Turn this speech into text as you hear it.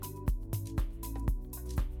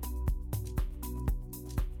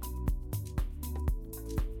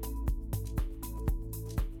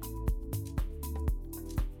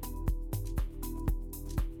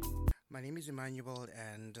My name is Emmanuel,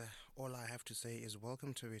 and all I have to say is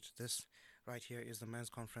welcome to it. This right here is the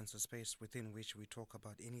Men's Conference, a space within which we talk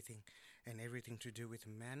about anything and everything to do with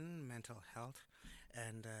men, mental health,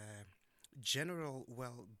 and general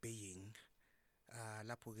well-being.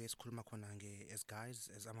 Lapho ke sikhuluma khona as guys,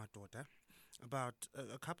 as amadoda, about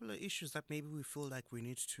a couple of issues that maybe we feel like we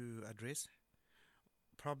need to address.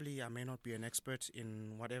 Probably I may not be an expert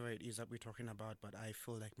in whatever it is that we're talking about, but I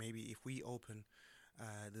feel like maybe if we open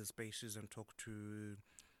the spaces and talk to,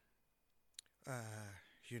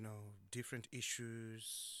 different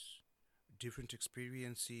issues, different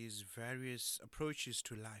experiences, various approaches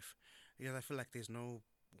to life, because I feel like there's no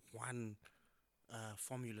one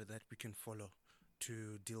formula that we can follow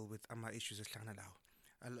to deal with ama issues esihlangana lawo.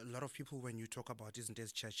 A lot of people, when you talk about isn't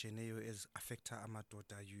as chacheneyo as affecta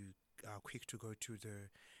amadoda, you are quick to go to the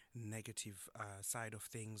negative side of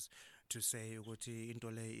things, to say ukuthi into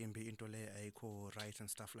le imbi, into le ayikho right and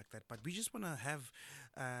stuff like that. But we just want to have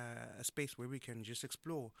a space where we can just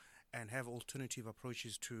explore and have alternative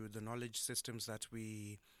approaches to the knowledge systems that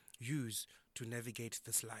we use to navigate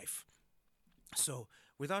this life. So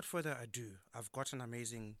without further ado, I've got an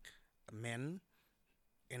amazing man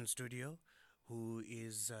in studio who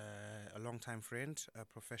is a long-time friend, a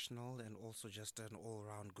professional, and also just an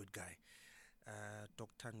all-round good guy,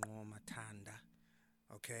 Dr. Nqo Mathanda.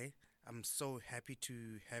 Okay, I'm so happy to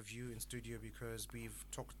have you in studio because we've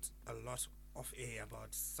talked a lot off air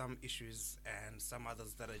about some issues and some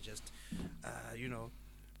others that are just,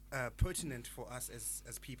 pertinent for us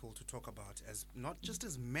as people to talk about, as not just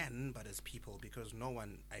as men but as people, because no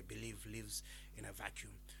one, I believe, lives in a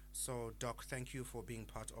vacuum. So Doc, thank you for being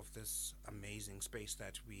part of this amazing space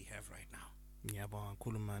that we have right now. Ngiyabonga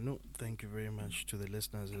kakhulu Manu. Thank you very much to the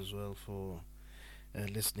listeners as well for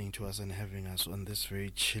listening to us and having us on this very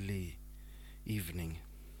chilly evening.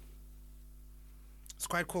 It's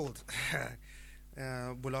quite cold.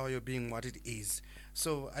 Bulawayo being what it is.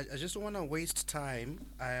 So I just don't want to waste time.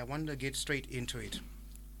 I want to get straight into it.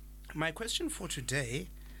 My question for today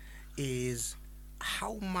is,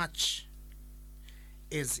 how much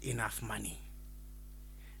is enough money?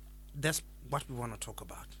 That's what we want to talk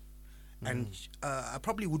about. And I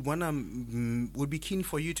probably would be keen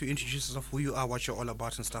for you to introduce yourself, who you are, what you're all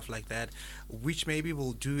about and stuff like that, which maybe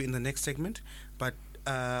we'll do in the next segment. But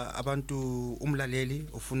abantu umlaleli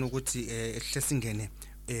ufuna ukuthi ehlesingene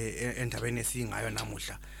endabeni esingayo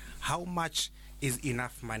namuhla. How much is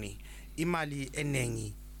enough money? Imali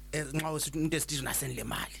enengi nxa usithi umuntu esithi nasenle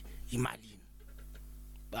mali imali.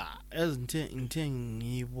 As ngithe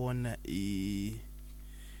ngibona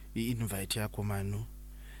i-invite yakho Manu,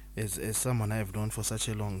 as someone I've known for such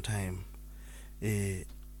a long time,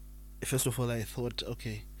 first of all I thought,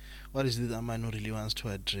 okay, what is it that Manu really wants to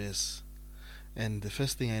address? And the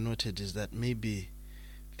first thing I noted is that maybe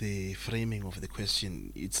the framing of the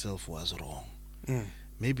question itself was wrong.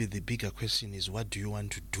 Maybe the bigger question is, what do you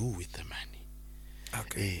want to do with the money?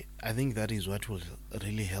 Okay. I think that is what will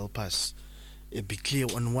really help us be clear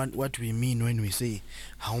on what we mean when we say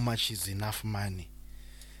how much is enough money.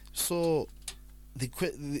 So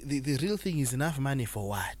the real thing is, enough money for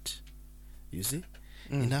what? You see?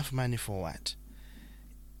 Enough money for what?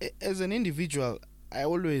 As an individual, I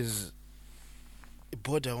always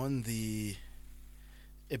border on the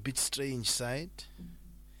a bit strange side,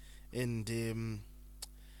 and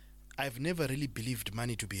I've never really believed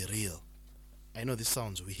money to be real. I know this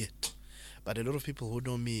sounds weird, but a lot of people who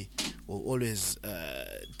know me will always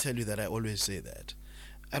tell you that I always say that.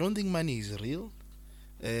 I don't think money is real.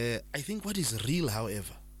 I think what is real,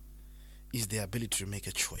 however, is the ability to make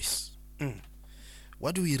a choice.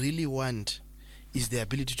 What we really want is the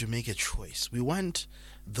ability to make a choice. We want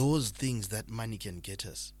those things that money can get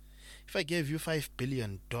us. If I gave you $5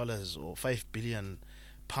 billion or £5 billion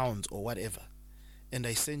or whatever, and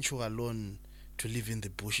I sent you alone to live in the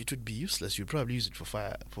bush, it would be useless. You'd probably use it for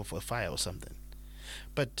fire or something.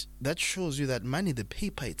 But that shows you that money, the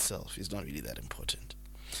paper itself, is not really that important.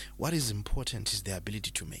 What is important is the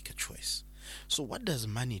ability to make a choice. So what does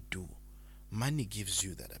money do? Money gives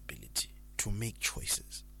you that ability to make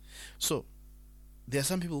choices. So there are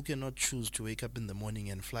some people who cannot choose to wake up in the morning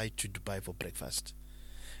and fly to Dubai for breakfast.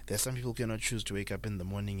 There are some people who cannot choose to wake up in the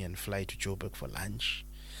morning and fly to Joburg for lunch,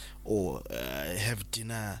 or have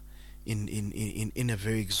dinner in a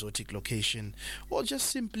very exotic location, or just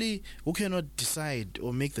simply who cannot decide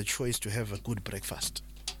or make the choice to have a good breakfast.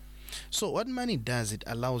 So what money does, it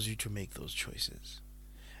allows you to make those choices.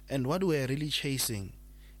 And what we're really chasing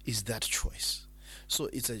is that choice. So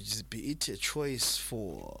it's a choice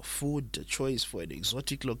for food, a choice for an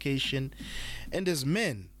exotic location, and as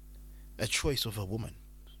men, a choice of a woman.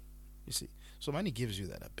 You see, so money gives you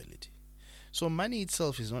that ability. So money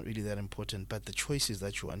itself is not really that important, but the choices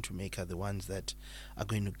that you want to make are the ones that are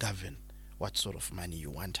going to govern what sort of money you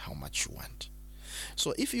want, how much you want.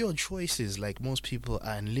 So if your choices, like most people,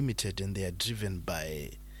 are unlimited and they are driven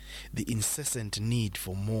by the incessant need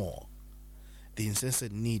for more, the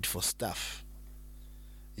incessant need for stuff,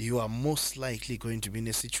 you are most likely going to be in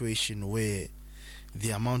a situation where the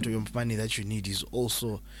amount of money that you need is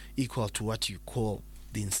also equal to what you call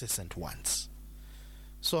the incessant wants.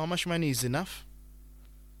 So how much money is enough?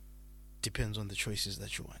 Depends on the choices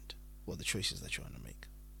that you want, or the choices that you want to make.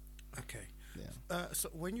 Okay. Yeah. So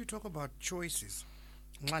when you talk about choices,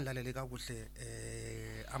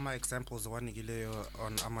 ama examples owanikileyo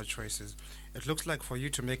on ama choices, it looks like for you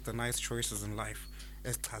to make the nice choices in life,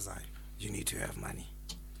 you need to have money.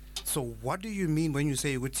 So what do you mean when you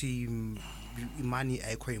say ukuthi money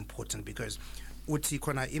ayikho important? Because uthi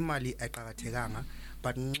khona imali ayqhakathekanga,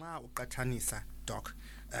 but nxa uqathanisa doc,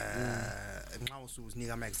 nxa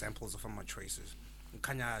usuzinika ama examples of ama choices,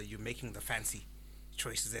 khanya you're making the fancy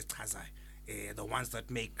choices ezichazayo, the ones that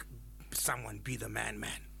make someone be the man,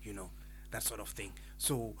 you know, that sort of thing.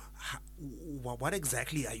 So what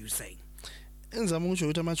exactly are you saying? Engizama ukusho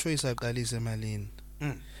ukuthi ama-choice aqalisa emalini.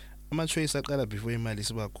 Ama-choice aqala before imali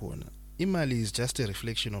siba khona. Imali is just a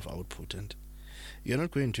reflection of output, and you're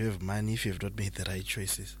not going to have money if you have not made the right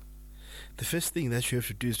choices. The first thing that you have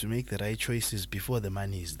to do is to make the right choices before the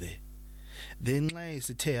money is there. Then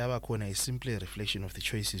is simply a reflection of the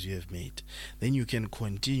choices you have made. Then you can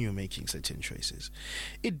continue making certain choices.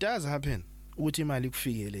 It does happen and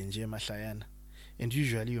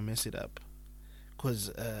usually you mess it up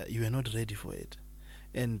because you are not ready for it.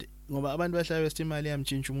 And ngoba abantu bahlala besithi imali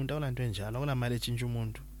yamtshintsha umuntu awulanto enjalo, akulamali etshintsha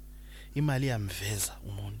umuntu. Imali yamveza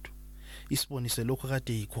umuntu. Isibonise lokho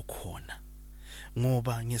kade yikho khona.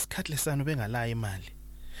 Ngoba ngesikhathi lesana ubengalayo imali,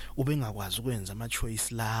 ubengakwazi ukwenza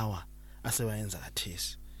ama-choice lawa asebayenza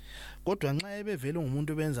kathesi. Kodwa nxa ebevele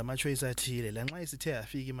ngumuntu benza ama-choice athile, la nxa isithe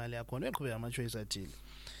yafika imali yakho uqhubeka ama-choice athile.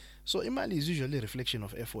 So imali is usually a reflection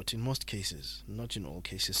of effort in most cases, not in all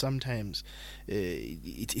cases. Sometimes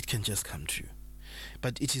it can just come to you.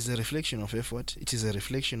 But it is a reflection of effort. It is a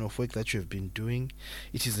reflection of work that you have been doing.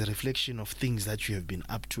 It is a reflection of things that you have been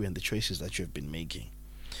up to and the choices that you have been making.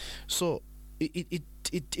 So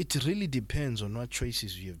it really depends on what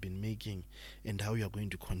choices you have been making and how you are going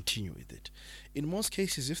to continue with it. In most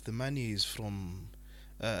cases, if the money is from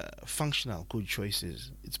functional good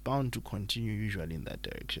choices, it's bound to continue usually in that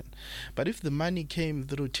direction. But if the money came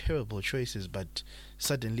through terrible choices but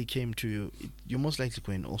suddenly came to you, you're most likely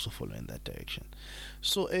going to also follow in that direction.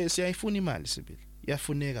 So siyayifuna imali sibili,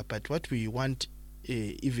 iyafuneka, but what we want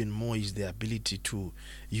even more is the ability to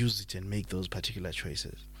use it and make those particular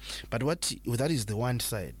choices. But that is the one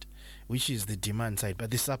side, which is the demand side.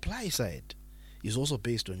 But the supply side is also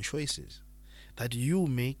based on choices that you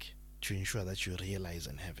make to ensure that you realize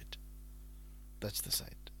and have it. That's the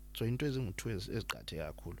side. So into ezingu-2 eziqathe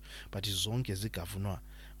kakhulu, but zonke zigavunwa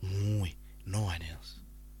nguwe, no one else.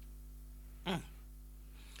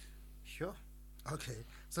 Sure. Okay.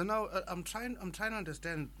 So now I'm trying to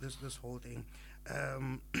understand this whole thing.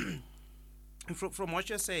 From what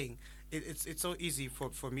you're saying, it's so easy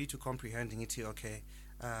for me to comprehend it. Okay,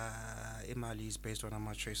 imali is based on how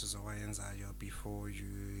much choices owayenzayo before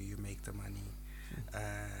you make the money,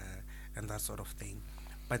 and that sort of thing.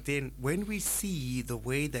 But then when we see the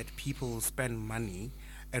way that people spend money,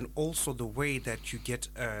 and also the way that you get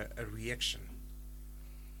a reaction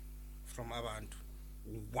from abantu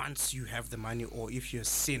once you have the money, or if you're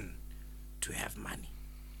seen to have money,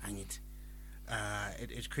 and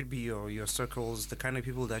it could be your circles, the kind of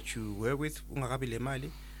people that you were with,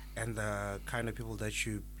 and the kind of people that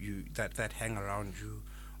you that hang around you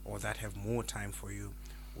or that have more time for you,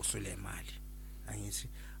 and you see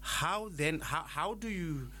how can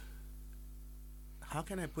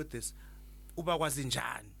I put this?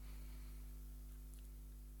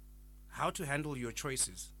 How to handle your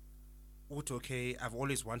choices. Okay, I've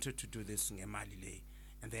always wanted to do this in Mali,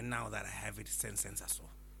 and then now that I have it, sense so.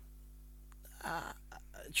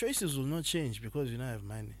 Choices will not change because you now have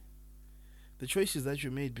money. The choices that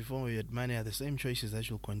you made before you had money are the same choices that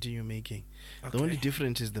you'll continue making. Okay. The only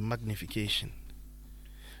difference is the magnification.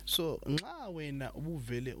 So, nxa wena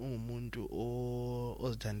ubuvele ungumuntu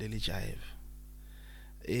ozithandela ijive,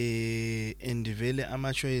 and vele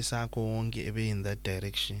ama-choice akho wonke ebe in that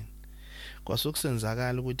direction,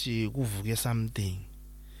 kwasokusenzakala ukuthi kuvuke something,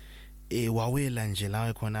 wawela nje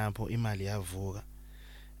lawe khonapho imali yavuka.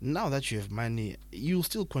 Now that you have money, you'll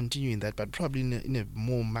still continue in that, but probably in a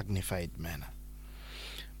more magnified manner.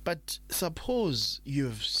 But suppose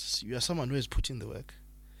you are someone who has put in the work,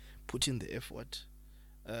 put in the effort,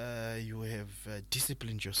 you have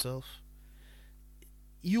disciplined yourself,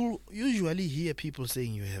 you usually hear people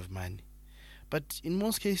saying you have money. But in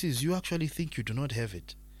most cases, you actually think you do not have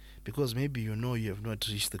it because maybe you know you have not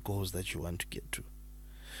reached the goals that you want to get to.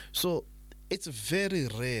 So it's very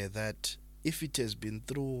rare that if it has been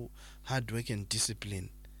through hard work and discipline,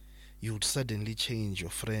 you would suddenly change your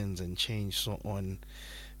friends and change so on.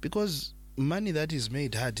 Because money that is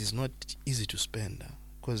made hard is not easy to spend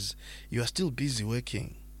because you are still busy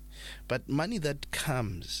working. But money that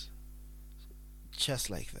comes just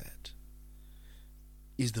like that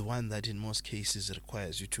is the one that in most cases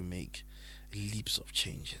requires you to make leaps of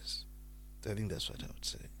changes. I think that's what I would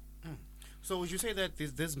say. So would you say that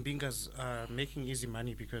these mbingas are making easy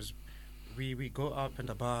money because we go up and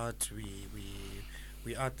about,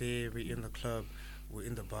 we out there, we in the club, we're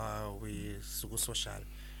in the bar, we social,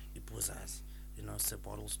 ipuzas, say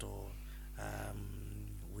bottle store,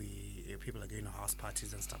 we people are going to house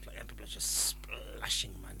parties and stuff like that. People are just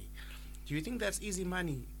splashing money. Do you think that's easy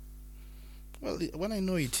money? Well, when I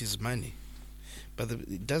know it is money, but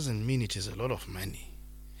it doesn't mean it is a lot of money.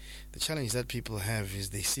 The challenge that people have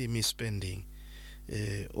is they see me spending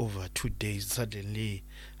over 2 days. Suddenly,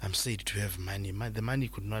 I'm said to have money. The money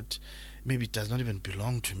could not, maybe it does not even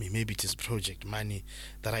belong to me. Maybe it is project money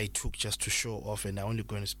that I took just to show off, and I'm only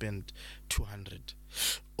going to spend 200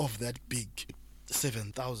 of that big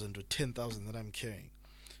 7,000 or 10,000 that I'm carrying.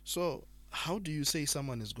 So, how do you say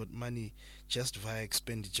someone has got money just via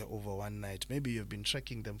expenditure over one night? Maybe you've been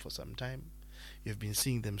tracking them for some time. You've been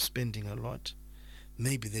seeing them spending a lot.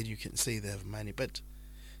 Maybe then you can say they have money, but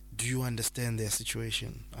do you understand their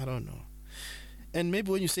situation? I don't know. And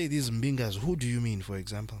maybe when you say these mbingas, who do you mean, for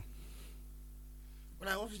example? Well,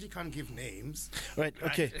 I obviously can't give names. Right,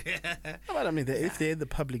 okay. But I mean, if they're in the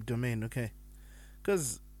public domain, okay.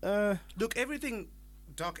 Because, look, everything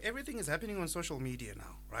is happening on social media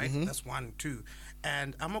now, right? Mm-hmm. That's one, two.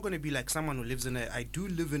 And I'm not going to be like someone who lives I do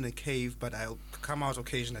live in a cave, but I'll come out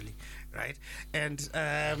occasionally, right? And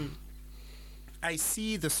I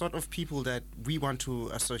see the sort of people that we want to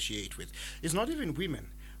associate with. It's not even women.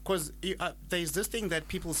 Because there's this thing that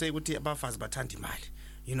people say, but bathandi mali.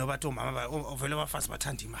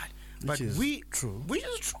 But which is true. Which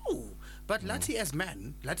is true. But Lati as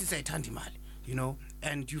men, Lati say tandi mali.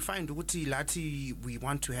 And you find Uti Lati, we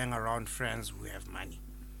want to hang around friends who have money.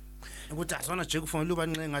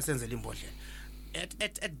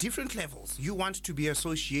 At different levels, you want to be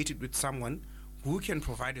associated with someone who can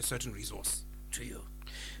provide a certain resource to you.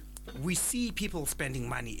 We see people spending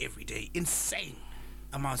money every day, insane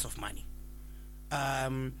amounts of money.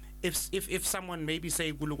 If someone maybe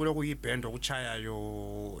say band or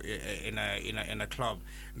in a club,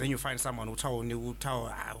 then you find someone who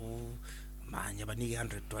man, you need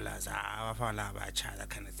 $100, that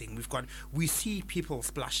kind of thing. We see people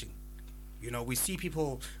splashing. We see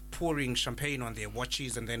people pouring champagne on their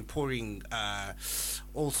watches and then pouring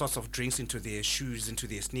all sorts of drinks into their shoes, into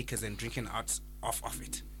their sneakers, and drinking out off of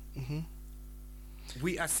it. Mm-hmm.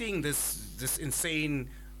 We are seeing this insane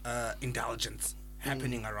indulgence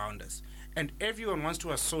happening around us. And everyone wants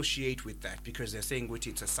to associate with that because they're saying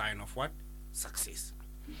it's a sign of what? Success.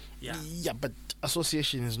 Yeah. Yeah, but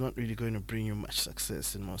association is not really going to bring you much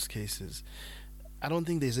success in most cases. I don't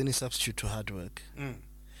think there's any substitute to hard work.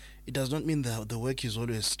 It does not mean that the work is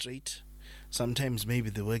always straight. Sometimes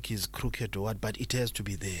maybe the work is crooked or what, but it has to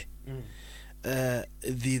be there.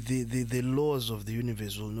 The laws of the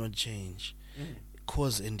universe will not change.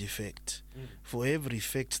 Cause and effect. For every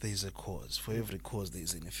effect there is a cause. For every cause there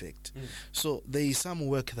is an effect. So there is some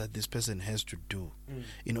work that this person has to do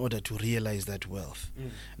in order to realize that wealth.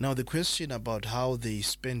 Now the question about how they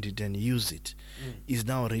spend it and use it is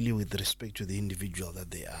now really with respect to the individual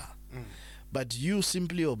that they are. But you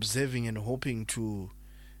simply observing and hoping to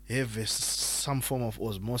have some form of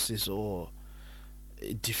osmosis or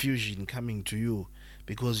diffusion coming to you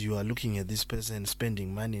because you are looking at this person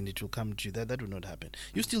spending money and it will come to you, that will not happen.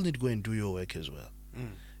 You still need to go and do your work as well.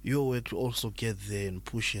 Your work to also get there and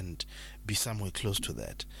push and be somewhere close to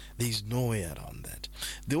that. There is no way around that.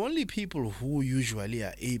 The only people who usually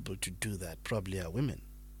are able to do that probably are women,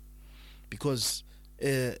 because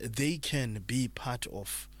they can be part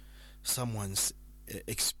of someone's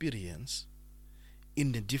experience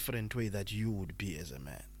in a different way that you would be as a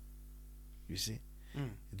man. You see?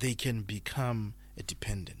 They can become a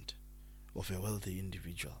dependent of a wealthy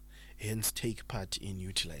individual, hence take part in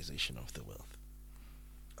utilization of the wealth.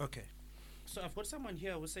 Okay. So I've got someone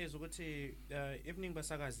here who says, evening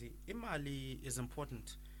Basagazi, imali is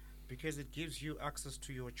important because it gives you access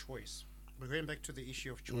to your choice. We're going back to the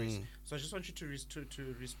issue of choice. So I just want you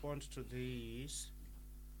to respond to these.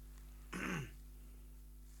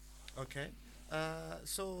 Okay.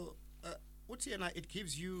 So, Utiana, it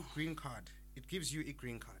gives you green card. It gives you a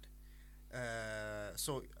green card.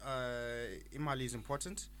 Imali is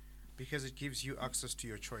important because it gives you access to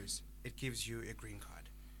your choice. It gives you a green card,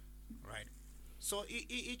 right? So,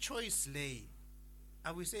 choice lay.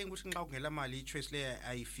 Are we saying which mali choice lay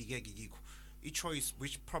I figure gigiko? A choice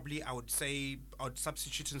which probably I would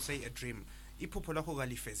substitute and say a dream. Ipopolako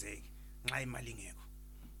galifezeg. Ngai malingeko.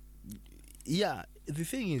 Yeah, the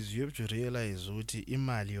thing is you have to realize ukuthi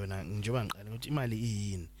imali yona njengoba ngiqala ukuthi imali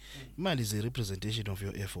iyini. Imali is a representation of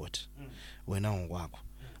your effort. Wena ngokwakho.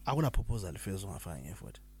 Akuna proposal first ungafanga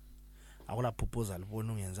effort. Akuna proposal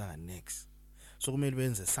bona ungenzanga next. So kumele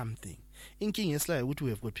benze something. Inkinga esilayo ukuthi we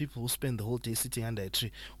have got people who spend the whole day sitting under a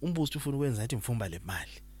tree. Umbuzo ufuna ukwenza ithi mfumba le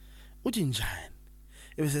mali. Uthi njani?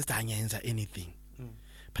 Ebese sithi angenza anything.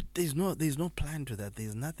 But there's no plan to that.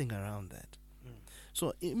 There's nothing around that.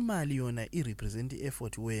 So imali yona represent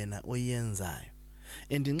effort wena oyenzayo.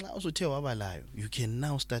 And nxa usuthe wabalayo, you can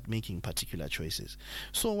now start making particular choices.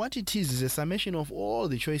 So what it is a summation of all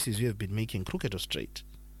the choices you have been making, crooked or straight,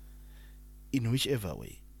 in whichever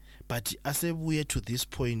way. But asebuye to this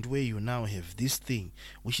point where you now have this thing,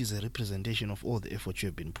 which is a representation of all the effort you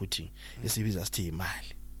have been putting. Esibiza sithi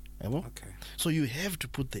imali. Okay. So you have to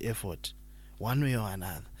put the effort one way or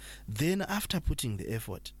another. Then after putting the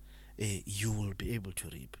effort, you will be able to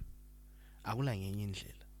reap. Akula ngenye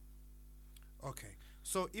indlela. Okay.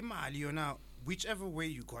 So imali yona, whichever way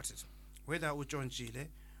you got it, whether utshontshile,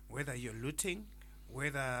 whether you're looting,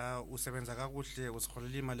 whether usebenza kakuhle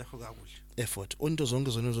uzikholela imali yakho kakuhle. Effort. Onto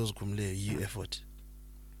zonke zona ozozikhumule yi-effort.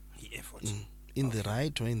 Yi-effort. In the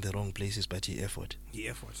right or in the wrong places, but yi-effort.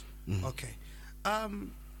 Yi-effort. Okay.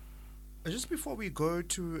 Just before we go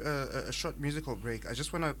to a short musical break, I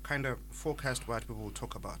just want to kind of forecast what we will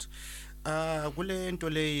talk about. Kule nto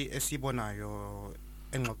le esibonayo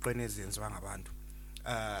engxoxweni ezenziwa ngabantu.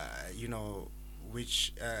 You know,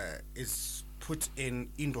 which is put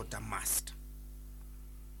in indoda must.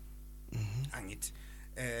 Angit.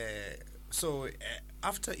 So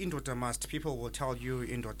after indoda must, people will tell you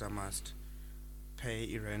indoda must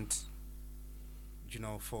pay rent. You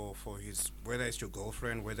know, for his, whether it's your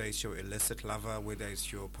girlfriend, whether it's your illicit lover, whether it's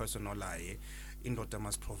your personal lie, indoda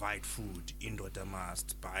must provide food. Indoda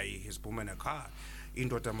must buy his woman a car.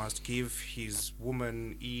 Indoda must give his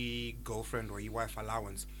woman a girlfriend or a wife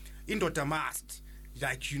allowance. Indoda must,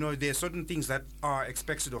 like, you know, there are certain things that are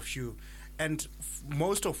expected of you, and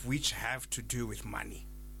most of which have to do with money.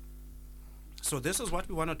 So this is what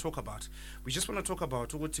we want to talk about. We just want to talk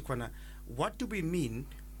about what do we mean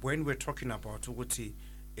when we're talking about ukuthi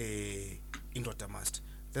indoda must.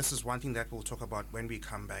 This is one thing that we'll talk about when we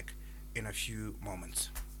come back in a few moments.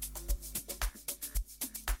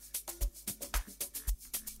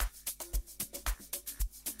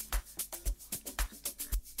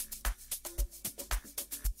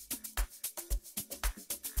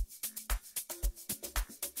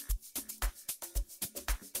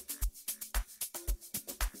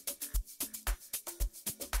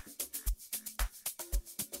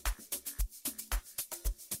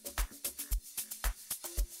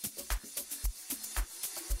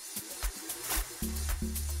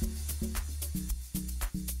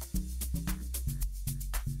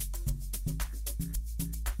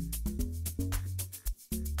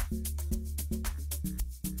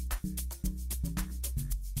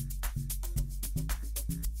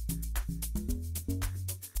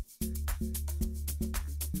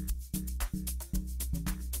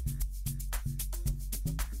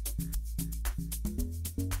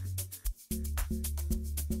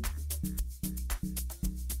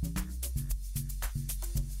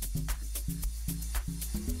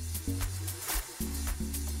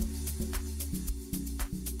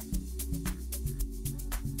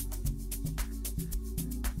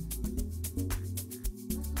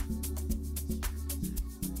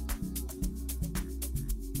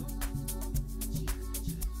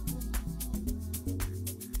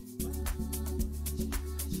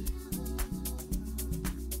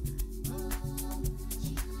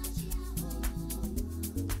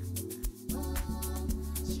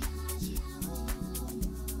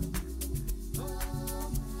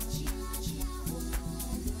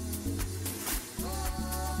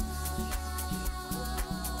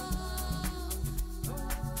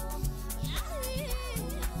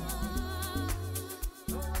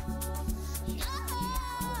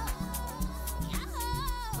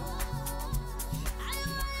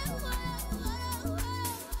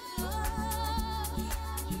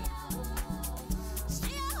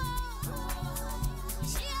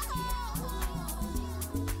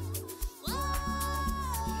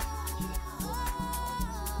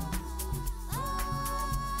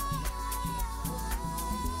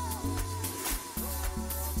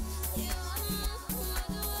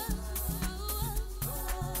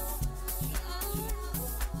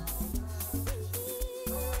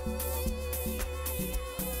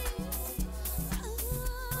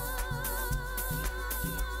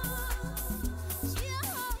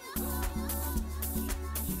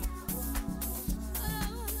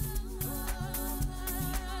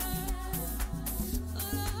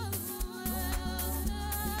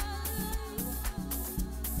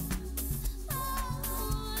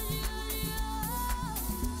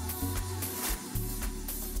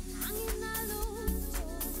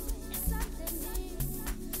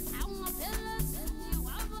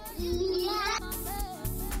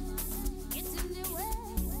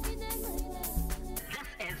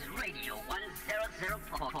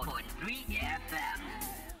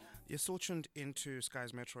 You're still tuned into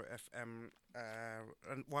Skies Metro FM,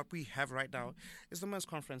 and what we have right now is the Men's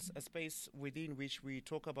Conference, a space within which we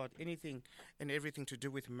talk about anything and everything to do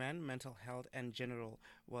with men, mental health, and general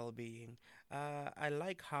well-being. I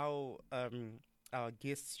like how our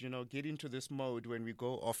guests, get into this mode when we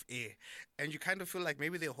go off air, and you kind of feel like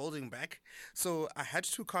maybe they're holding back. So I had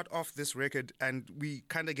to cut off this record, and we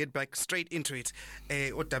kind of get back straight into it.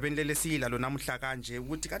 Odabeni leli siyilalo namuhla kanje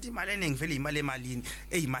ukuthi kathi imali eningi vele imali emalini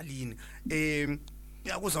eyimalini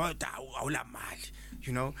yakuzwa awula mali,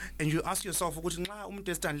 and you ask yourself ukuthi nxa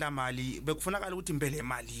umuntu esithandla mali bekufunakala ukuthi impela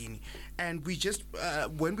emalini. And we just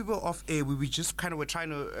when we were off air, we just kind of were trying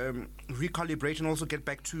to recalibrate and also get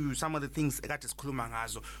back to some of the things ekade sikhuluma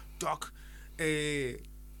ngazo. Doc,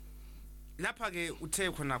 lapha ke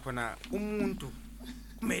uthe khona umuntu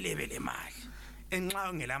kumele ebe le mali enxa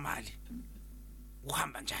ungela mali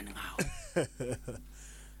uhamba njani ngawo?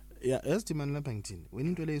 Yeah, as the man lapangtin, when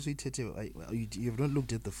into le you have not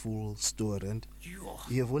looked at the full story, and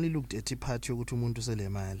you have only looked at part yokuthi umuntu sele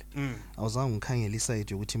imali. Awuzange ngikhangela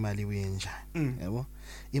iside yokuthi imali ibuye njani, yabo?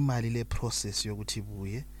 Imali le process yokuthi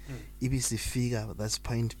ibuye, ibisifika, that's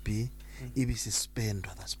point B,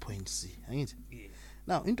 ibisispendwa, that's point C. Angithi?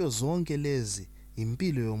 Now, into zonke lezi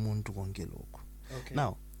impilo yomuntu konke lokho. Okay.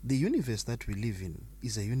 Now, the universe that we live in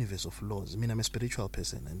is a universe of laws. I mean, I'm a spiritual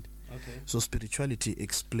person, and so spirituality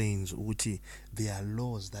explains ukuthi there are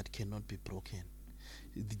laws that cannot be broken.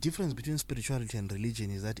 The difference between spirituality and religion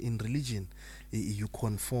is that in religion you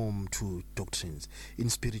conform to doctrines. In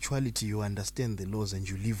spirituality you understand the laws and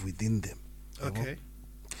you live within them. Okay.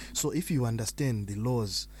 So if you understand the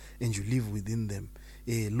laws and you live within them,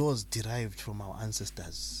 laws derived from our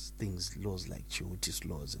ancestors, laws like Chiuti's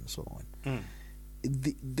laws and so on.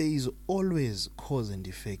 There is always cause and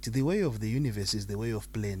effect. The way of the universe is the way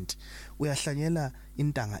of plant. Uyahlanyela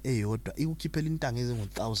intanga eyodwa ikukhiphela intanga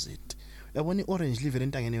ezingu-1000. Yabona i-orange live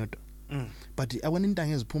entangeni eyodwa. But yabona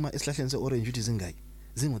intanga eziphuma esihlahleni se-orange uthi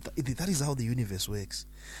zingaki. That is how the universe works.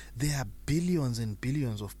 There are billions and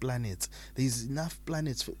billions of planets. There is enough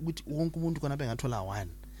planets ukuthi wonke umuntu kona bengathola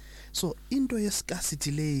one. So into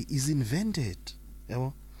ye-scarcity lay is invented.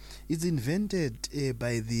 Yabo? It's invented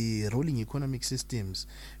by the ruling economic systems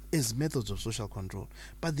as methods of social control.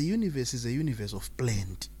 But the universe is a universe of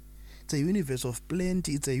plenty. It's a universe of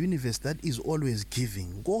plenty. It's a universe that is always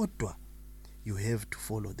giving. Kodwa, you have to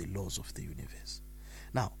follow the laws of the universe.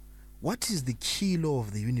 Now, what is the key law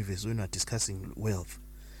of the universe when we are discussing wealth?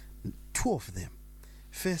 Two of them.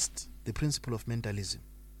 First, the principle of mentalism.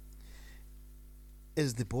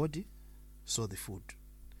 As the body, so the food.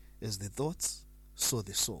 As the thoughts, so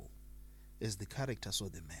the soul. As the character, so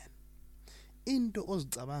the man. Into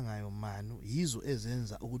ozicabangayo manu yizo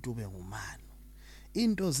ezenza ukuthi ube ngumani.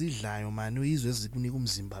 Into ozidlayo manu yizo ezikunika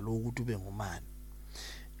umzimba lo ukuthi ube ngumani.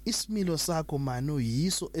 Isimilo sakho manu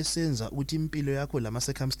yiso esenza ukuthi impilo yakho lama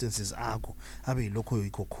circumstances akho abe yilokho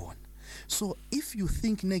yikho khona. So if you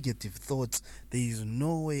think negative thoughts, there is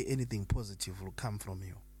no way anything positive will come from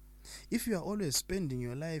you. If you are always spending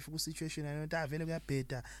your life in a situation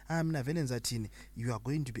you are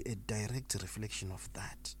going to be a direct reflection of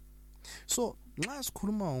that. So, nxa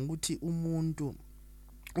sikhuluma ukuthi umuntu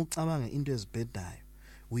ucabanga into ezibhedayo,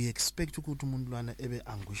 we expect ukuthi umuntu lwana ebe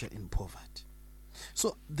angusha in poverty.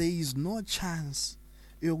 So, there is no chance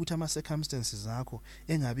yokuthi ama circumstances akho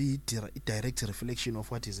engabe direct reflection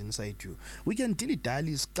of what is inside you. We can deal it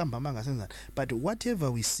daily siqamba ngasenza, but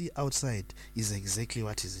whatever we see outside is exactly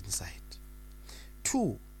what is inside.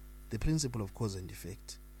 Two, the principle of cause and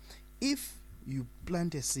effect. If you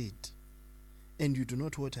plant a seed and you do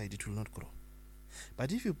not water it, it will not grow.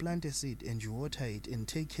 But if you plant a seed and you water it and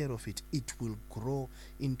take care of it, it will grow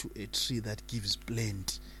into a tree that gives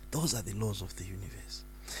plenty. Those are the laws of the universe.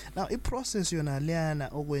 Now, a process yona leyana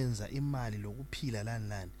okwenza imali lokuphila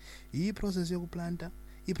lani yi process yokuplanta,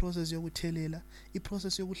 i process yokuthelela, i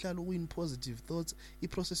process yokuhlala in positive thoughts, i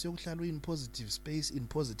process yokuhlala in positive space, in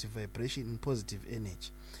positive vibration, in positive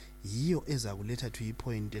energy. Yiyo ezakuletha to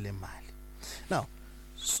ipoint le mali. Now,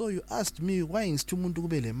 so you asked me why ngithi umuntu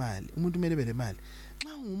kube le mali, umuntu kumele be le mali.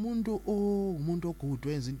 Nxa umuntu ogood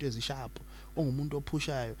wenza into ezisharp, ongumuntu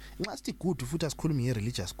ophushayo. Nxa sithi good futhi asikhulumi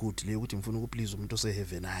nge-religious good le ukuthi ngifuna ukuplease umuntu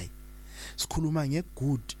ose-heaven hayi. Sikhuluma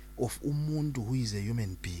nge-good of umuntu who is a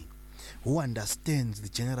human being, who understands the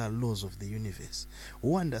general laws of the universe,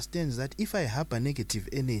 who understands that if I harbor negative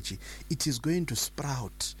energy, it is going to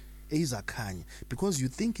sprout ezakhanya, because you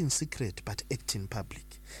think in secret but act in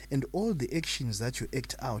public. And all the actions that you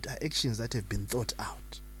act out are actions that have been thought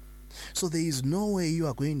out. So there is no way you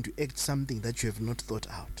are going to act something that you have not thought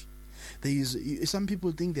out. Some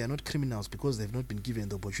people think they are not criminals because they have not been given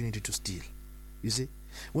the opportunity to steal. You see?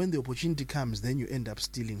 When the opportunity comes, then you end up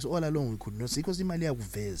stealing. So all along we could not see because imali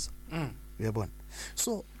yakuveza. Uyabona?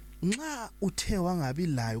 So nxa uthe wangabi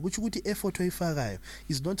layo kuthi ukuthi effort oyifakayo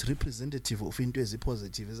is not representative of into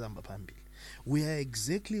ezipositive ezihamba phambili. We are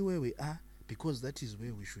exactly where we are because that is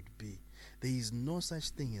where we should be. There is no such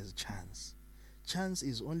thing as chance. Chance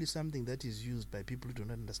is only something that is used by people who do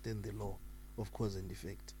not understand the law of cause and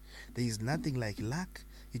effect. There is nothing like luck.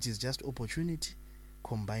 It is just opportunity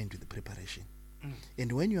combined with the preparation.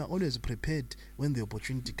 And when you are always prepared, when the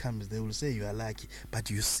opportunity comes, they will say you are lucky, but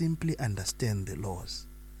you simply understand the laws.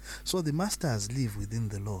 So the masters live within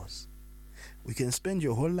the laws. We can spend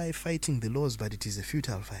your whole life fighting the laws, but it is a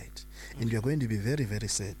futile fight. And you are going to be very, very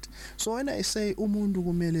sad. So when I say umuntu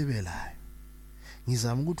kumele belayo,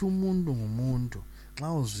 ngizama ukuthi umuntu ngumuntu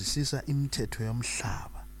xa uzwisisa imithetho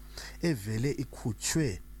yomhlaba evele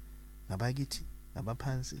ikhutshwe ngabakithi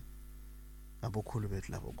ngabaphansi ngabokhulu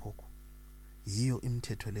bethu labokhokho. Yiyo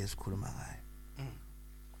imithetho lesikhuluma ngayo.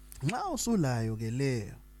 Nxa usulayo ke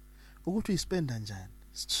leyo ukuthi uyispenda njani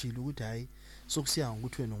sichile ukuthi hayi sokusiya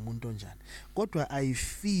ukuthi wena umuntu onjani kodwa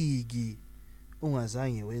ayifiki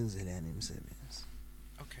ungazange wenzele yani imisebenzi.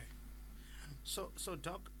 Okay. So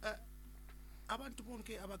doc, abantu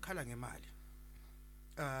bonke abakhala ngemali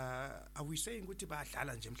are we saying ukuthi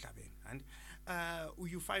bayadlala nje emhlabeni? And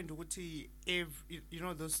you find ukuthi you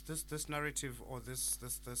know this narrative or this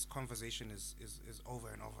conversation is over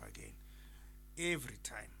and over again every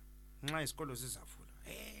time. Nxa isikolo sizavula,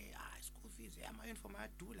 school fees ama-uniform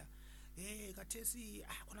ayadula, kathesi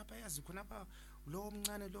khonapha yazi khonapha lo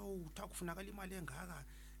omncane lo utha kufunakala imali engaka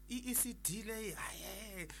ECD le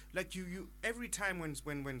like you every time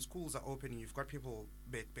when schools are opening, you've got people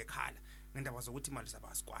bekhala ngendaba zokuthi imali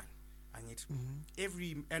zabasikwana angithi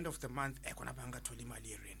every end of the month khonapha angathola imali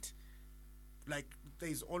ye-rent. Like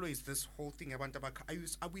there's always this whole thing about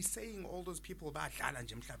are we saying all those people bayadlala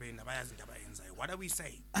nje emhlabeni abayazi into abayenzayo? What are we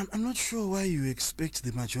saying? I'm not sure why you expect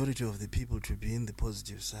the majority of the people to be in the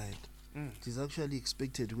positive side. It is actually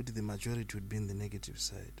expected that the majority would be in the negative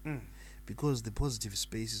side. Because the positive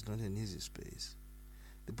space is not an easy space.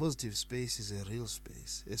 The positive space is a real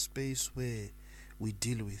space, a space where we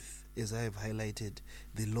deal with, as I have highlighted,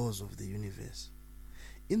 the laws of the universe.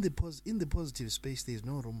 In the positive space, there is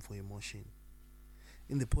no room for emotion.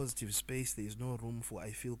 In the positive space, there is no room for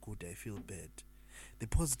I feel good, I feel bad. The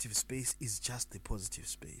positive space is just the positive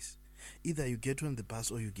space. Either you get on the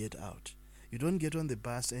bus or you get out. You don't get on the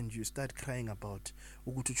bus and you start crying about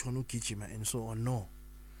ukutuchonu kichima and so on. No.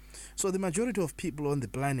 So the majority of people on the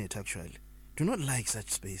planet actually do not like such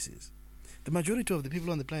spaces. The majority of the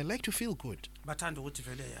people on the planet like to feel good.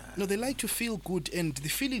 No, they like to feel good, and the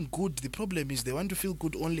feeling good, the problem is they want to feel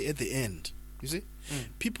good only at the end. You see?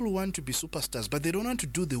 People want to be superstars, but they don't want to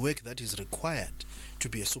do the work that is required to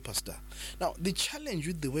be a superstar. Now, the challenge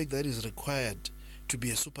with the work that is required to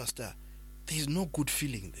be a superstar, there is no good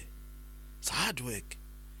feeling there. It's hard work.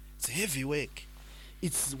 It's heavy work.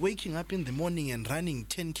 It's waking up in the morning and running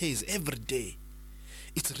 10Ks every day.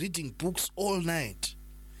 It's reading books all night.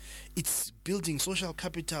 It's building social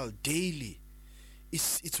capital daily.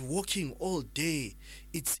 It's walking all day.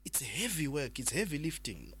 It's heavy work. It's heavy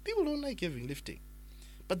lifting. People don't like heavy lifting,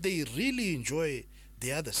 but they really enjoy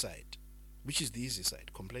the other side, which is the easy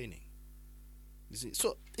side, complaining. You see?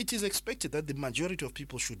 So it is expected that the majority of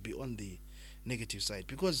people should be on the negative side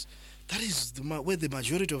because that is where the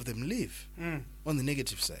majority of them live, on the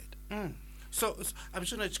negative side. So I'm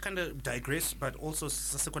sure that kind of digress, but also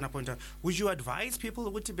second point. Would you advise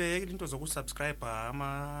people to be into subscribe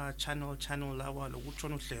channel lawa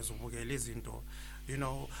lokuchona uhlezo ubukele izinto,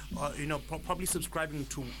 probably subscribing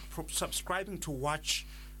to watch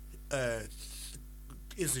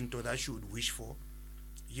izinto that you would wish for,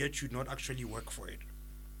 yet you not actually work for it,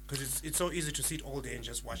 because it's so easy to sit all day and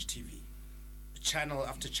just watch TV. Channel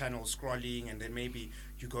after channel scrolling, and then maybe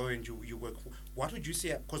you go and you work. What would you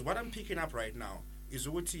say? Because what I'm picking up right now is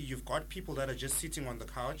you've got people that are just sitting on the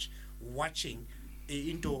couch watching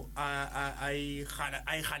into and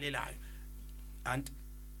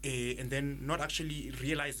then not actually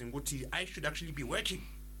realizing what I should actually be working.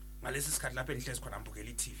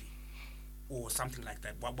 TV or something like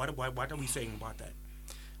that. What are we saying about that?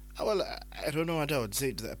 Well, I don't know what I would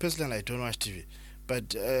say. Personally, I don't watch TV,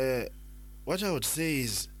 but what I would say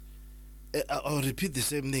is, I'll repeat the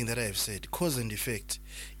same thing that I have said, cause and effect.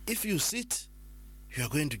 If you sit, you are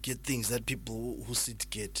going to get things that people who sit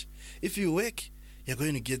get. If you work, you're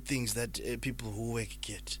going to get things that people who work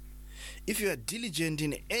get. If you are diligent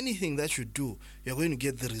in anything that you do, you're going to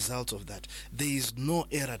get the result of that. There is no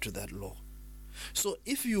error to that law. So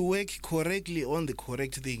if you work correctly on the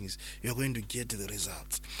correct things, you're going to get the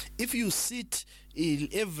results. If you sit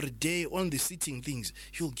every day on the sitting things,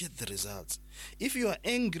 you'll get the results. If you are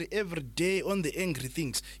angry every day on the angry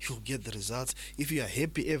things, you'll get the results. If you are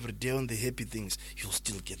happy every day on the happy things, you'll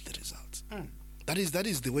still get the results. That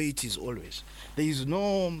is the way it is always. There is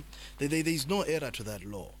no error to that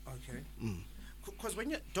law. Okay. Because when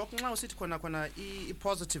you Doc now sit kona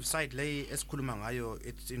positive side lay esikhuluma ngayo,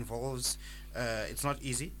 it involves it's not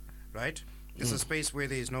easy, right? It's a space where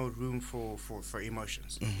there is no room for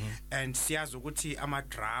emotions. And siyazi ukuthi ama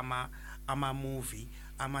drama, ama movie,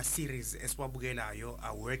 ama series esiwabukelayo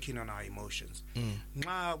are working on our emotions.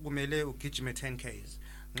 Nxa kumele ugijime 10Ks,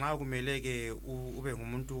 nxa kumele ke ube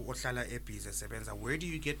ngumuntu ohlala ebhizi esebenza, where do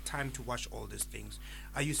you get time to watch all these things?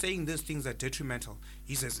 Are you saying these things are detrimental?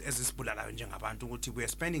 He says ezisibulalayo njengabantu ukuthi we are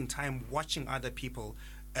spending time watching other people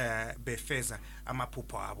befeza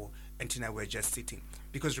amaphupho abo, and thina we're just sitting.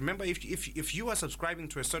 Because remember, if you are subscribing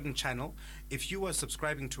to a certain channel, if you are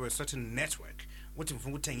subscribing to a certain network, ukuthi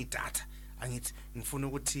ngifuna ukuthenga idatha, angithi ngifuna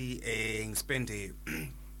ukuthi ngispende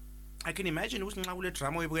I can imagine ukuthi nxa kule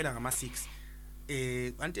drama oyibukela ngama-6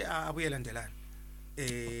 anti abuyelandelana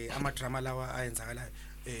ama drama lawa ayenzakalayo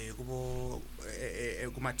kubo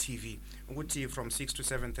kuma TV ukuthi from 6 to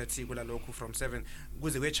 7:30 kula lokhu, from 7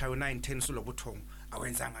 kuze kwechayo 9:10 sulobuthongo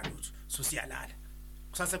awenzanga lutho, so siyalala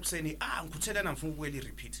kusasa kuseni ngikuthelana ngifuna ukubuyela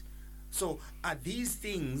i-repeat. So are these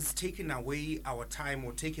things taking away our time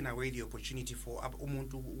or taking away the opportunity for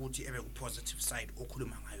umuntu ukuthi ebe ku-positive side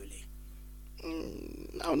okhuluma ngayo le?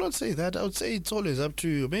 I would not say that. I would say it's always up to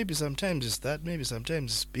you. Maybe sometimes it's that, maybe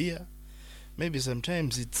sometimes it's beer, maybe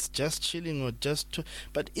sometimes it's just chilling or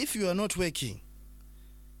but if you are not working,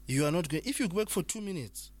 you are not going. If you work for 2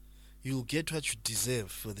 minutes, you'll get what you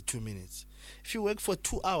deserve for the 2 minutes. If you work for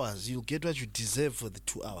 2 hours, you'll get what you deserve for the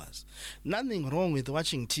 2 hours. Nothing wrong with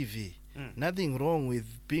watching TV. Nothing wrong with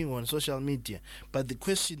being on social media. But the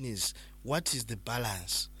question is, what is the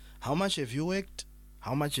balance? How much have you worked?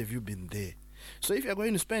 How much have you been there? So if you're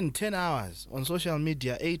going to spend 10 hours on social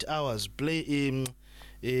media, 8 hours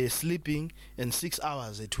sleeping, and 6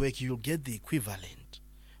 hours at work, you'll get the equivalent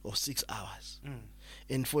of 6 hours.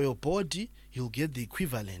 And for your body, you'll get the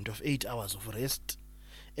equivalent of 8 hours of rest.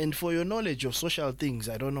 And for your knowledge of social things,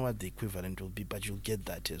 I don't know what the equivalent will be, but you'll get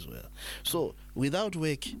that as well. So without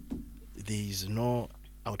work, there is no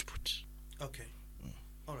output. Okay.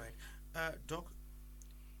 All right. Doc,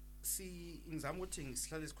 see, ngizama ukuthi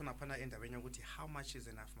ngihlale sikhona phana endaweni yokuthi how much is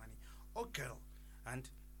enough money? Oh girl, and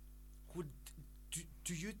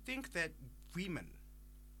do you think that women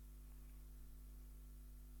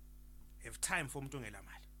have time for umuntu ongela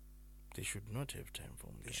mali? They should not have time for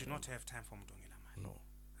umuntu. They should not have time for umuntu ongela mali. No.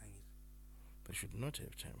 They should not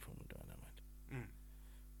have time for umuntu ongela mali.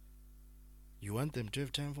 You want them to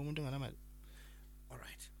have time for umuntu ongela mali? All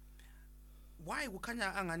right. Why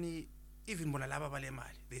kukhanya angani even bona laba bale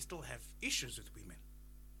mali, they still have issues with women?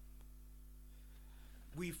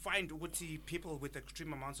 We find ukuthi people with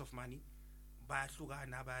extreme amounts of money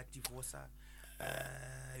bayahlukana, bayadivorce,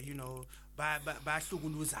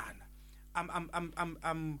 bayahlukuluzana.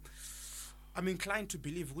 I'm inclined to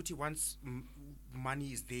believe ukuthi once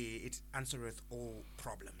money is there, it answereth all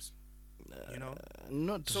problems.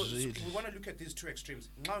 Not so really. We want to look at these two extremes.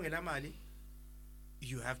 Nxa ungela mali,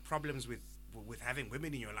 you have problems with having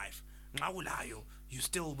women in your life. Nxa ulayo, you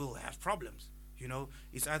still will have problems.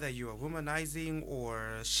 It's either you are womanizing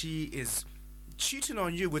or she is cheating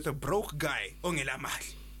on you with a broke guy. Ongela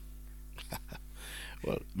mali.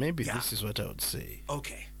 Well, maybe this is what I would say.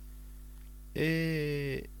 Okay.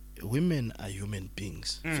 Women are human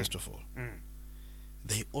beings, first of all.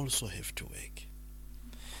 They also have to work.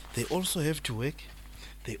 They also have to work.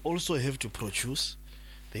 They also have to produce.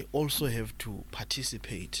 They also have to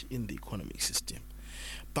participate in the economic system.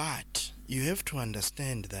 But you have to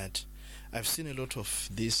understand that I've seen a lot of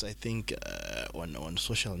this, I think, on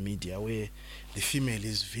social media, where the female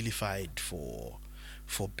is vilified for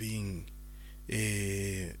being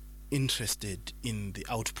interested in the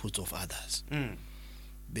outputs of others.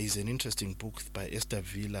 There is an interesting book by Esther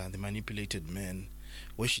Villa, The Manipulated Man,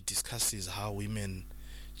 where she discusses how women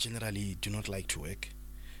generally do not like to work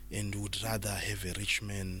and would rather have a rich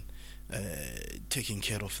man taking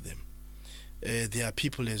care of them. There are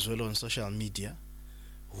people as well on social media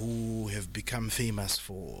who have become famous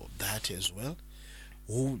for that as well,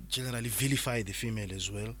 who generally vilify the female as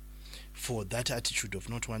well for that attitude of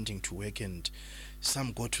not wanting to work, and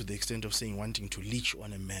some go to the extent of saying wanting to leech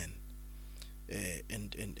on a man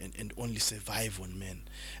and only survive on men.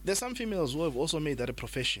 There's some females who have also made that a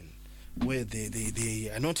profession, where they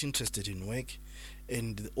are not interested in work,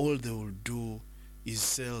 and all they will do is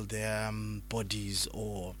sell their bodies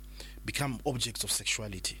or become objects of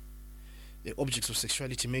sexuality. objects of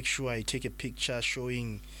sexuality, make sure I take a picture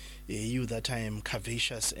showing you that I am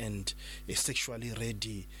curvaceous and sexually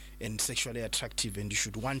ready and sexually attractive, and you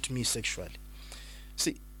should want me sexually.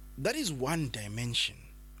 See, that is one dimension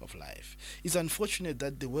of life. It's unfortunate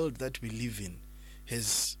that the world that we live in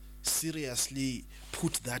has seriously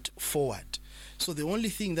put that forward. So the only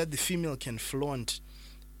thing that the female can flaunt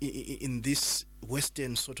in this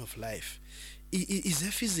Western sort of life is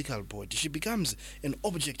her physical body. She becomes an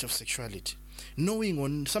object of sexuality, knowing or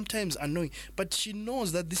sometimes unknowing, but she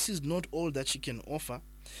knows that this is not all that she can offer.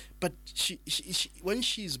 But she when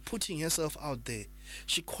she's putting herself out there,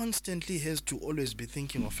 she constantly has to always be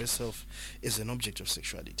thinking of herself as an object of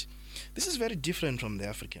sexuality. This is very different from the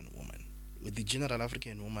African woman, with the general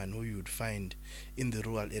African woman who you would find in the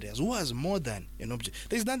rural areas, who has more than an object.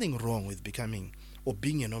 There's nothing wrong with becoming or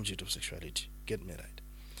being an object of sexuality, get me right.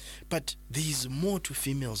 But there is more to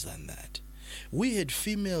females than that. We had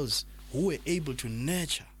females who were able to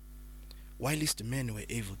nurture, whilst men were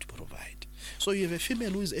able to provide. So you have a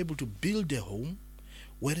female who is able to build a home,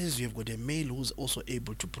 whereas you have got a male who's also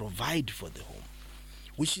able to provide for the home,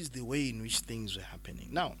 which is the way in which things were happening.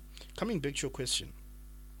 Now, coming back to your question,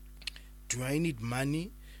 do I need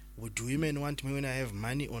money? Or do women want me when I have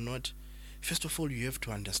money or not? First of all, you have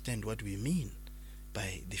to understand what we mean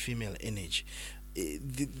by the female energy.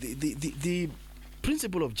 The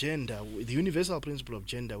principle of gender, the universal principle of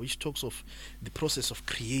gender, which talks of the process of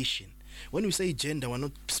creation. When we say gender, we're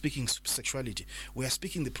not speaking sexuality. We are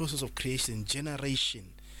speaking the process of creation,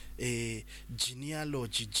 generation,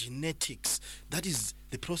 genealogy, genetics. That is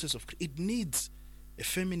the process of. It needs a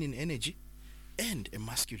feminine energy and a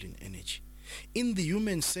masculine energy. In the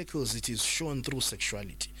human circles, it is shown through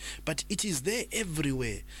sexuality, but it is there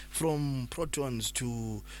everywhere, from protons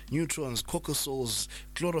to neutrons, corpuscles,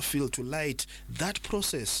 chlorophyll to light. That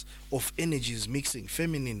process of energies mixing,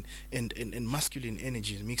 feminine and masculine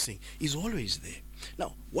energies mixing, is always there.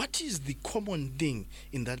 Now, what is the common thing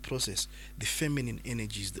in that process? The feminine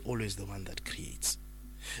energy is always the one that creates.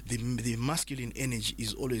 The masculine energy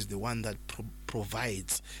is always the one that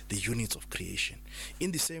provides the units of creation.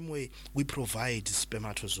 In the same way, we provide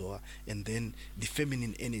spermatozoa, and then the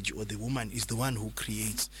feminine energy, or the woman, is the one who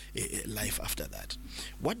creates life after that.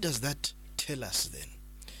 What does that tell us then?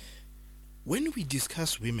 When we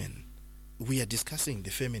discuss women, we are discussing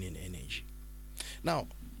the feminine energy. Now,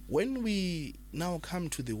 when we now come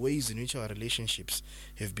to the ways in which our relationships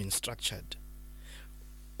have been structured,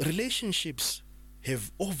 relationships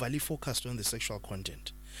have overly focused on the sexual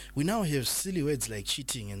content. We now have silly words like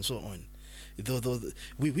cheating and so on,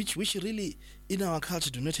 which really in our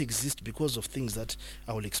culture do not exist because of things that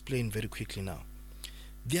I will explain very quickly now.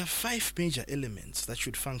 There are 5 major elements that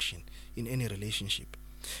should function in any relationship.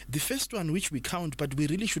 The first one, which we count but we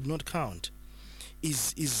really should not count,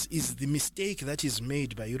 is the mistake that is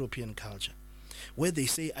made by European culture, where they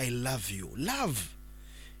say, I love you. Love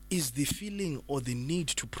is the feeling or the need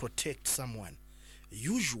to protect someone,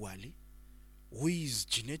 usually who is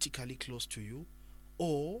genetically close to you,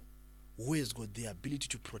 or who has got the ability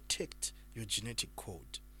to protect your genetic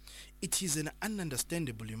code. It is an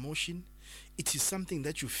ununderstandable emotion. It is something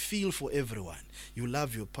that you feel for everyone. You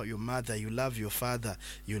love your mother, you love your father,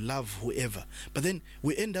 you love whoever. But then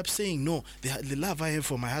we end up saying, no, the love I have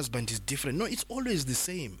for my husband is different. No, it's always the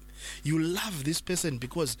same. You love this person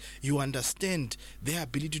because you understand their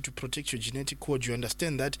ability to protect your genetic code. You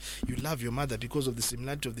understand that you love your mother because of the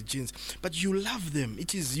similarity of the genes. But you love them.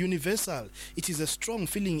 It is universal. It is a strong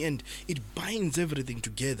feeling, and it binds everything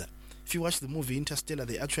together. If you watch the movie Interstellar,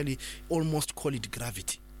 they actually almost call it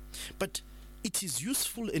gravity. But it is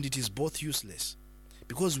useful and it is both useless,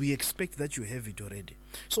 because we expect that you have it already.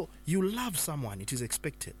 So you love someone, it is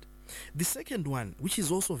expected. The second one, which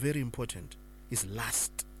is also very important, is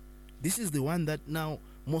lust. This is the one that now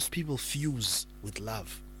most people fuse with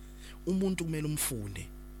love. Umuntu kumele umfune,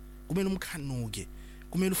 kumele umkhanuke,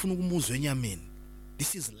 kumele ufune ukumuzwa enyameni.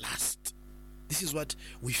 This is lust. This is what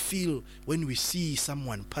we feel when we see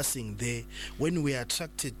someone passing there, when we are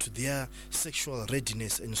attracted to their sexual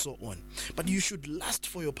readiness and so on. But you should lust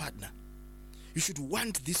for your partner. You should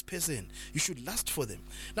want this person. You should lust for them.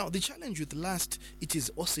 Now, the challenge with lust, it is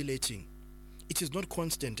oscillating. It is not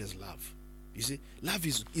constant as love. You see, love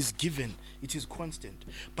is given. It is constant.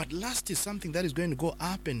 But lust is something that is going to go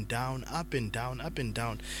up and down, up and down, up and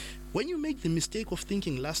down. When you make the mistake of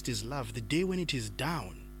thinking lust is love, the day when it is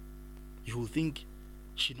down, you will think,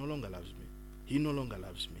 she no longer loves me. He no longer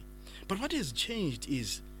loves me. But what has changed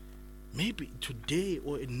is, maybe today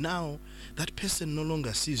or now, that person no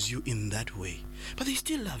longer sees you in that way. But they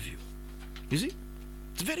still love you. You see?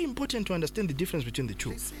 It's very important to understand the difference between the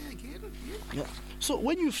two. Say again? Yeah. So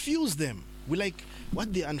when you fuse them, we like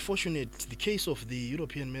what the case of the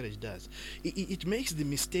European marriage does. It makes the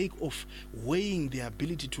mistake of weighing the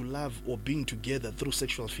ability to love or being together through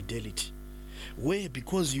sexual fidelity, where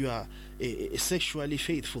because you are sexually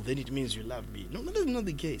faithful, then it means you love me. No, that is not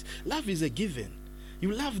the case. Love is a given.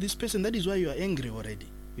 You love this person, that is why you are angry already.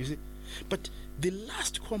 You see? But the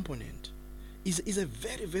last component is a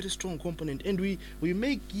very, very strong component, and we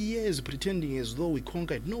make years pretending as though we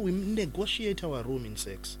conquered. No, we negotiate our room in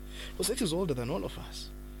sex. Because sex is older than all of us.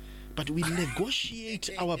 But we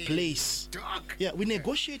negotiate our place. Yeah, we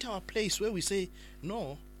negotiate our place where we say,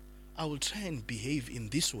 no, I will try and behave in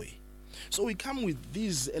this way. So we come with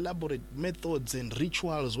these elaborate methods and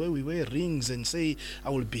rituals where we wear rings and say,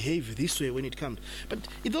 I will behave this way when it comes. But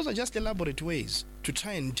those are just elaborate ways to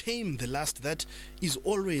try and tame the lust that is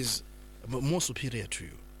always more superior to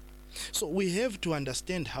you. So we have to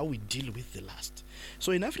understand how we deal with the lust.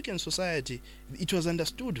 So in African society, it was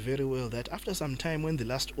understood very well that after some time when the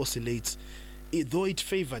lust oscillates, though it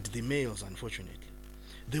favored the males, unfortunately,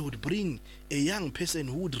 they would bring a young person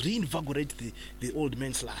who would reinvigorate the old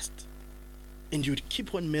man's lust. And you would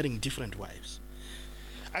keep on marrying different wives.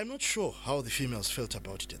 I'm not sure how the females felt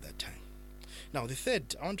about it at that time. Now, the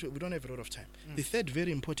third, we don't have a lot of time. The third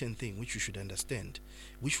very important thing which you should understand,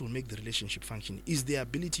 which will make the relationship function, is the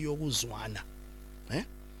ability of uzwana.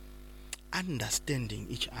 Understanding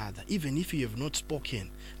each other. Even if you have not spoken,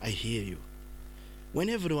 I hear you. When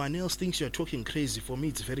everyone else thinks you're talking crazy, for me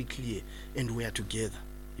it's very clear, and we are together.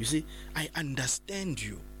 You see, I understand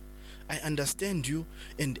you. I understand you,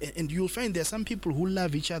 and you'll find there are some people who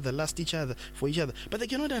love each other, lust each other for each other, but they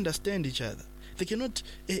cannot understand each other. They cannot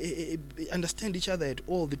understand each other at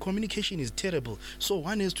all. The communication is terrible. So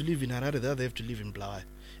one has to live in Harare, the other have to live in Blawa,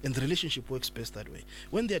 and the relationship works best that way.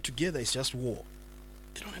 When they're together, it's just war.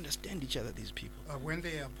 They don't understand each other, these people. When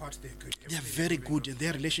they are apart, they're good. They're very good, and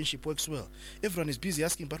their relationship works well. Everyone is busy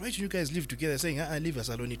asking, but why don't you guys live together? Saying, leave us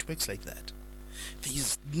alone. It works like that. There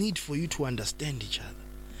is need for you to understand each other.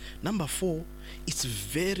 Number 4, it's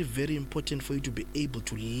very, very important for you to be able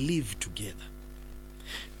to live together.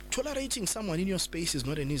 Tolerating someone in your space is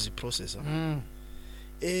not an easy process.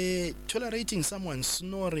 Tolerating someone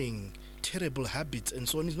snoring, terrible habits, and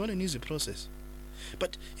so on is not an easy process.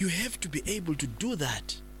 But you have to be able to do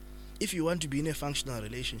that if you want to be in a functional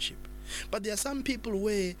relationship. But there are some people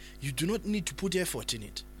where you do not need to put effort in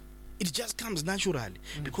it. It just comes naturally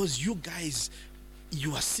because you guys,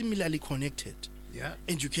 you are similarly connected. Yeah.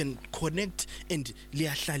 And you can connect and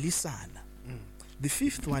liyahlalisana. The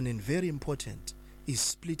 5th one, and very important, is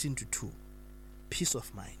split into 2. Peace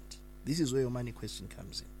of mind. This is where your money question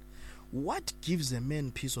comes in. What gives a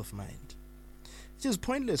man peace of mind? It is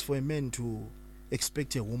pointless for a man to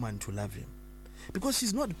expect a woman to love him because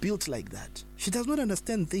she's not built like that. She does not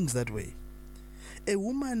understand things that way. A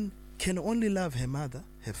woman can only love her mother,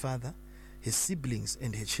 her father, her siblings,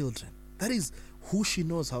 and her children. That is who she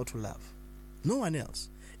knows how to love. No one else.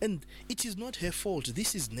 And it is not her fault.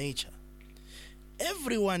 This is nature.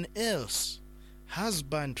 Everyone else,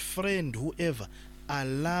 husband, friend, whoever, are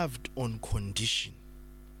loved on condition.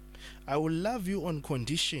 I will love you on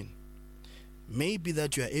condition. Maybe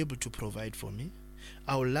that you are able to provide for me.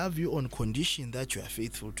 I will love you on condition that you are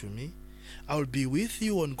faithful to me. I will be with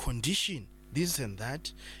you on condition this and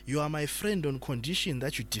that. You are my friend on condition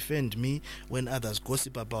that you defend me when others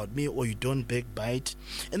gossip about me, or you don't backbite.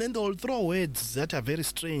 And then they'll throw words that are very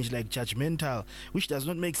strange, like judgmental, which does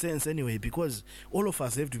not make sense anyway, because all of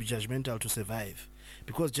us have to be judgmental to survive.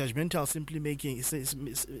 Because judgmental simply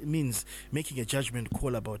means making a judgment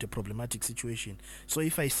call about a problematic situation. So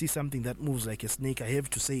if I see something that moves like a snake, I have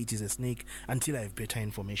to say it is a snake until I have better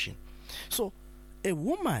information. So a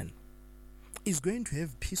woman is going to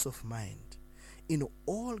have peace of mind in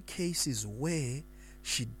all cases where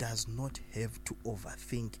she does not have to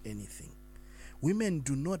overthink anything. Women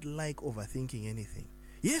do not like overthinking anything.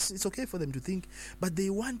 Yes, it's okay for them to think, but they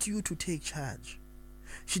want you to take charge.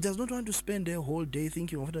 She does not want to spend her whole day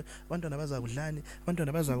thinking of no,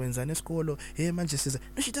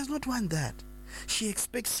 she does not want that. She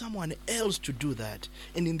expects someone else to do that.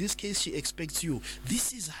 And in this case, she expects you.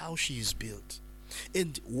 This is how she is built.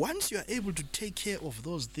 And once you are able to take care of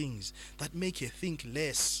those things that make her think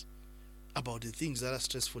less about the things that are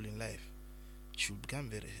stressful in life, she will become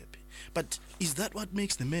very happy. But is that what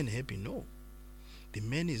makes the man happy? No. The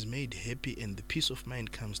man is made happy, and the peace of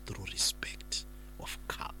mind comes through respect of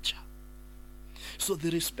culture. So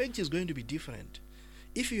the respect is going to be different.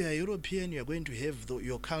 If you are European, you are going to have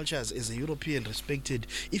your culture as a European respected.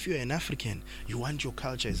 If you are an African, you want your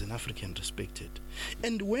culture as an African respected.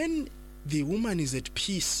 And when the woman is at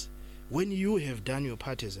peace, when you have done your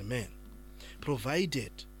part as a man,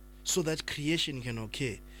 provided so that creation can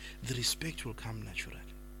occur, the respect will come naturally.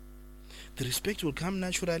 The respect will come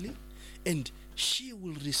naturally, and she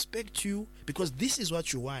will respect you because this is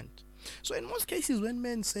what you want. So in most cases, when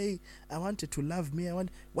men say, I wanted to love me,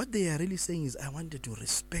 what they are really saying is, I wanted to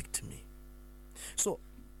respect me. So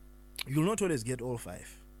you'll not always get all five,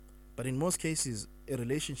 but in most cases, a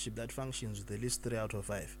relationship that functions with at least 3 out of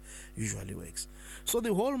 5 usually works. So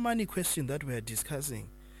the whole money question that we're discussing,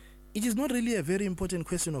 it is not really a very important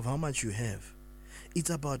question of how much you have. It's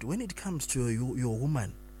about, when it comes to your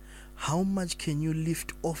woman, how much can you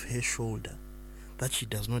lift off her shoulder that she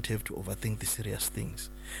does not have to overthink the serious things?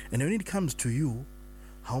 And when it comes to you,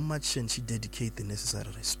 how much can she dedicate the necessary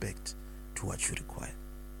respect to what you require?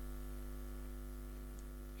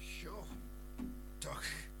 Sure. Doc,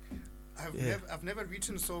 I've, Yeah. I've never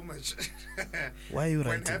written so much. Why are you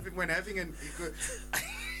when writing? when having an...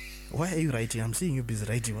 Why are you writing? I'm seeing you busy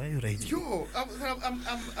writing. Why are you writing? Yo,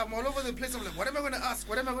 I'm all over the place. I'm like, what am I going to ask?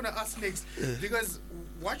 What am I going to ask next? Because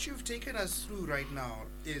what you've taken us through right now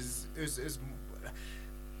is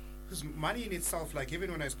money in itself. Like,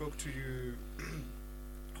 even when I spoke to you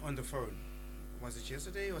on the phone, was it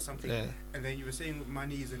yesterday or something? Yeah. And then you were saying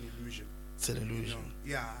money is an illusion. It's an illusion.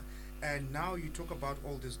 Yeah. And now you talk about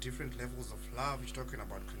all these different levels of love. You're talking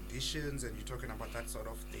about conditions, and you're talking about that sort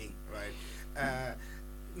of thing, right?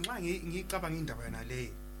 Nxa ngicabanga indaba yona le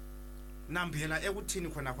nambela ekuthini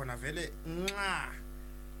khona vele nxa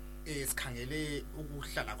sikhangele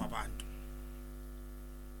ukuhlala kwabantu,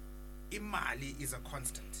 imali is a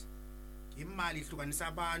constant. Imali ihlukanisa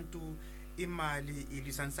abantu, imali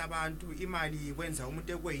ilisanisa abantu, imali ikwenza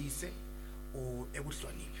umuntu ekweyise or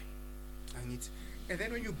ekuhloniphe, angithi. And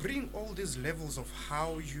then when you bring all these levels of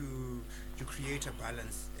how you create a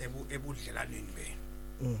balance ebudlelaneni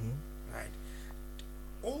benu, right?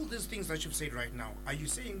 All these things that you've said right now, are you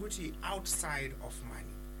saying ukuthi outside of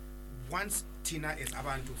money, once Tina is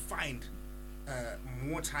about to find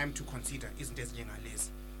more time to consider isn't as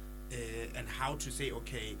less, and how to say,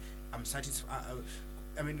 okay, I'm satisfied.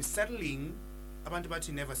 I mean, settling, abantu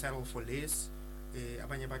bathi never settle for less.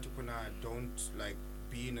 Abanye bathi kuna don't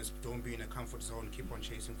don't be in a comfort zone, keep on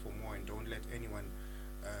chasing for more, and don't let anyone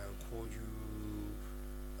call you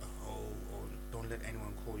a hoe, or don't let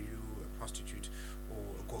anyone call you a prostitute or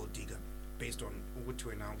a gold digger based on ukuthi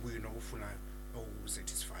wena uyena ufuna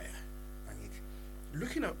satisfier.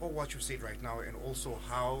 Looking at all what you said right now, and also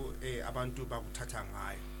how abantu bakuthatha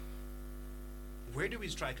ngayo, where do we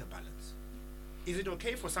strike a balance? Is it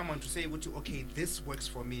okay for someone to say ukuthi, okay, this works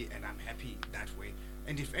for me and I'm happy that way,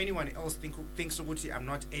 and if anyone else thinks ukuthi I'm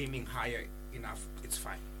not aiming higher enough, it's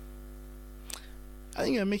fine? I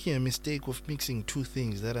think you're making a mistake of mixing two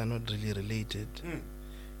things that are not really related.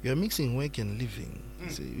 You're mixing work and living,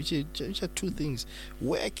 see, which are two things.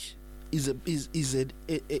 Work is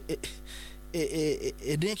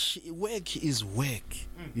work is work,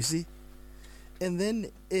 you see, and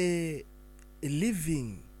then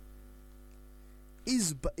living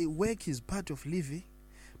is work is part of living,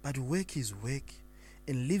 but work is work,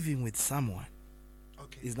 and living with someone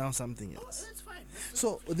is now something else. That's fine.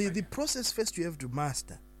 So the process first you have to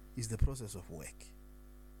master is the process of work.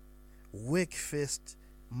 Work first,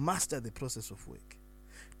 master the process of work.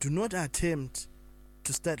 Do not attempt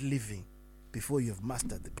to start living before you have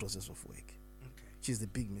mastered the process of work, which is the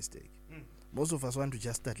big mistake. Most of us want to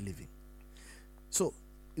just start living. So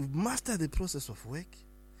you master the process of work.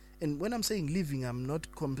 And when I'm saying living, I'm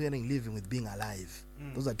not comparing living with being alive.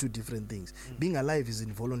 Those are two different things. Being alive is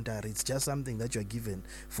involuntary. It's just something that you're given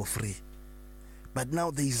for free. But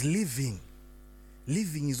now there is living.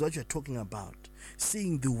 Living is what you're talking about.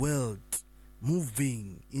 Seeing the world,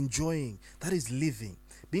 moving, enjoying. That is living.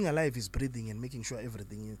 Being alive is breathing and making sure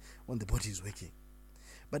everything on the body is working.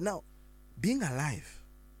 But now, being alive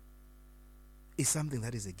is something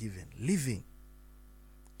that is a given. Living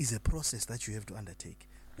is a process that you have to undertake.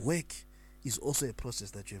 Work is also a process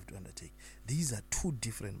that you have to undertake. These are two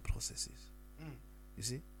different processes. You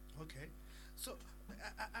see? Okay. So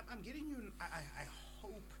I'm getting you, I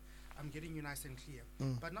hope I'm getting you nice and clear.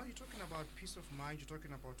 But now you're talking about peace of mind. You're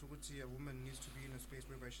talking about ukuthi a woman needs to be in a space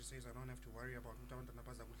whereby she says, I don't have to worry about abantwana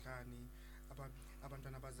baza kuhlani, about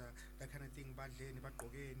abantwana baza that kind of thing, badleni,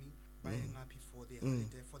 bagqokeni, bayengaphi for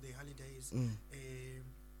their holidays.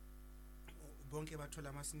 Bonke bathola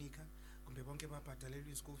ama-sneaker, kumbe bonke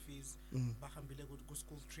babhadalelwe school fees, bahambile ku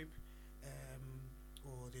school trip,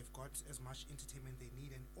 or they've got as much entertainment they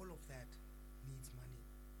need, and all of that needs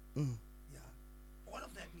money. Yeah, all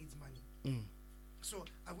of that needs money. So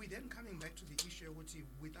are we then coming back to the issue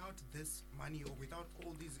without this money, or without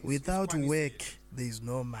all these Without work, there is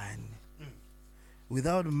no money.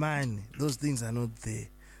 Without money, those things are not there.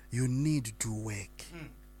 You need to work.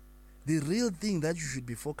 The real thing that you should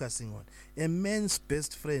be focusing on, a man's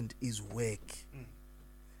best friend is work.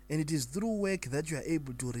 And it is through work that you are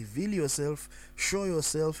able to reveal yourself, show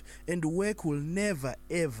yourself, and work will never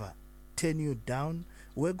ever turn you down.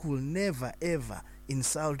 Work will never ever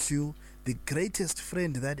insult you. The greatest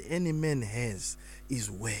friend that any man has is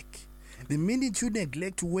work. The minute you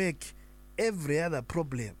neglect work, every other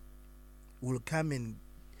problem will come and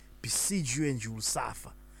besiege you and you will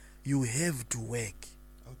suffer. You have to work.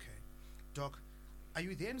 Okay. Doc, are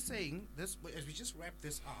you then saying this, as we just wrap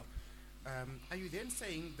this up, are you then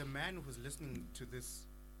saying the man who's listening to this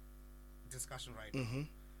discussion right now,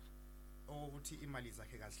 or ukuthi imali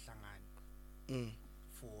zakhe kazihlangani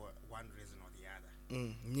for one reason or the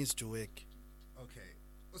other? Needs to work. Okay.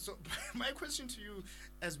 So my question to you,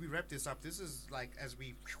 as we wrap this up, this is like as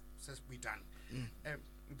we says we done.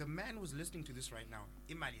 The man who's listening to this right now,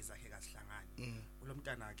 imali zakhe kazihlangani. Ulo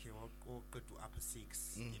mntana akhe oqeda upper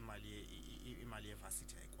 6, imali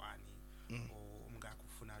yevarsity ayikwani, or umngakho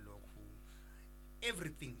ufuna lokhu.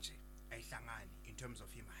 Everything nje ayihlangani in terms of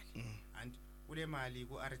imali. And ule mali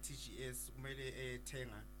ku RTGS kumele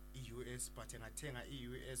ethenga iUS, but engathenga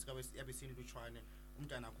iUS yabe sinlutshwane.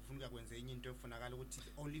 Umntana akufuna ukwenza enye into efunakala ukuthi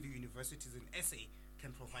only the universities in SA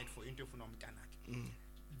can provide for into efuna umntana akhe.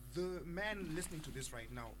 The man listening to this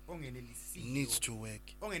right now needs to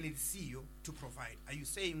work. To provide. Are you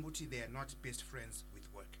saying ukuthi they are not best friends with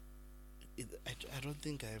work? I don't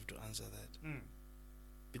think I have to answer that.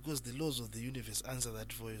 Because the laws of the universe answer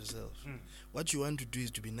that for yourself. What you want to do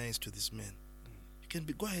is to be nice to this man. You can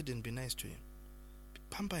go ahead and be nice to him.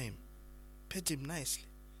 Pamper him. Pet him nicely.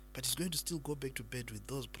 But he's going to still go back to bed with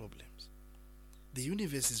those problems. The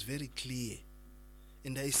universe is very clear.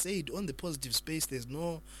 And I said on the positive space, there's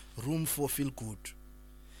no room for feel good.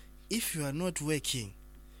 If you are not working,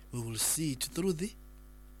 we will see it through the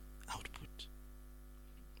output.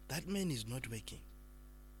 That man is not working.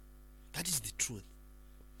 That is the truth.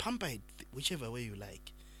 Pamper it whichever way you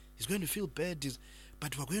like. He's going to feel bad,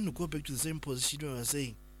 but we're going to go back to the same position where we're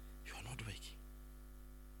saying, you are not working.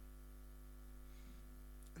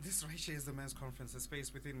 This right here is the Men's Conference, a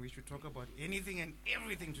space within which we talk about anything and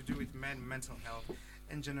everything to do with mental health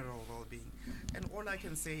and general well-being. And all I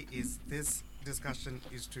can say is this discussion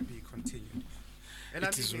is to be continued. And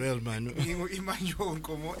it is well, Manu. Emmanuel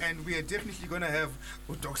Nkomo, and we are definitely going to have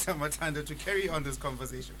Dr. Matanda to carry on this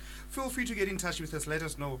conversation. Feel free to get in touch with us. Let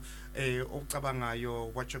us know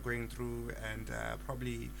what you're going through and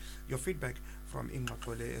probably your feedback from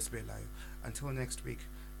Ingqoqo le Esibelayo. Until next week,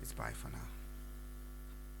 it's bye for now.